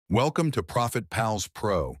Welcome to Profit Pals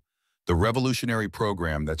Pro, the revolutionary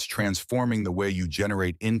program that's transforming the way you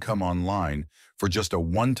generate income online for just a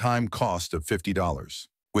one-time cost of $50.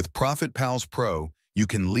 With Profit Pals Pro, you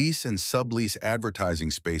can lease and sublease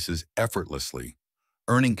advertising spaces effortlessly,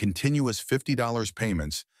 earning continuous $50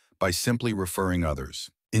 payments by simply referring others.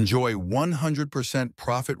 Enjoy 100%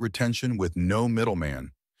 profit retention with no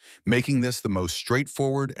middleman, making this the most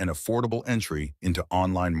straightforward and affordable entry into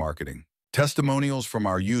online marketing. Testimonials from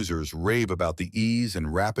our users rave about the ease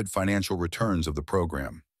and rapid financial returns of the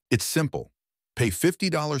program. It's simple. Pay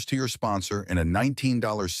 $50 to your sponsor and a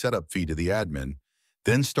 $19 setup fee to the admin,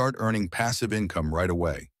 then start earning passive income right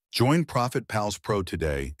away. Join Profit Pals Pro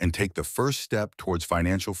today and take the first step towards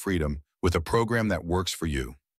financial freedom with a program that works for you.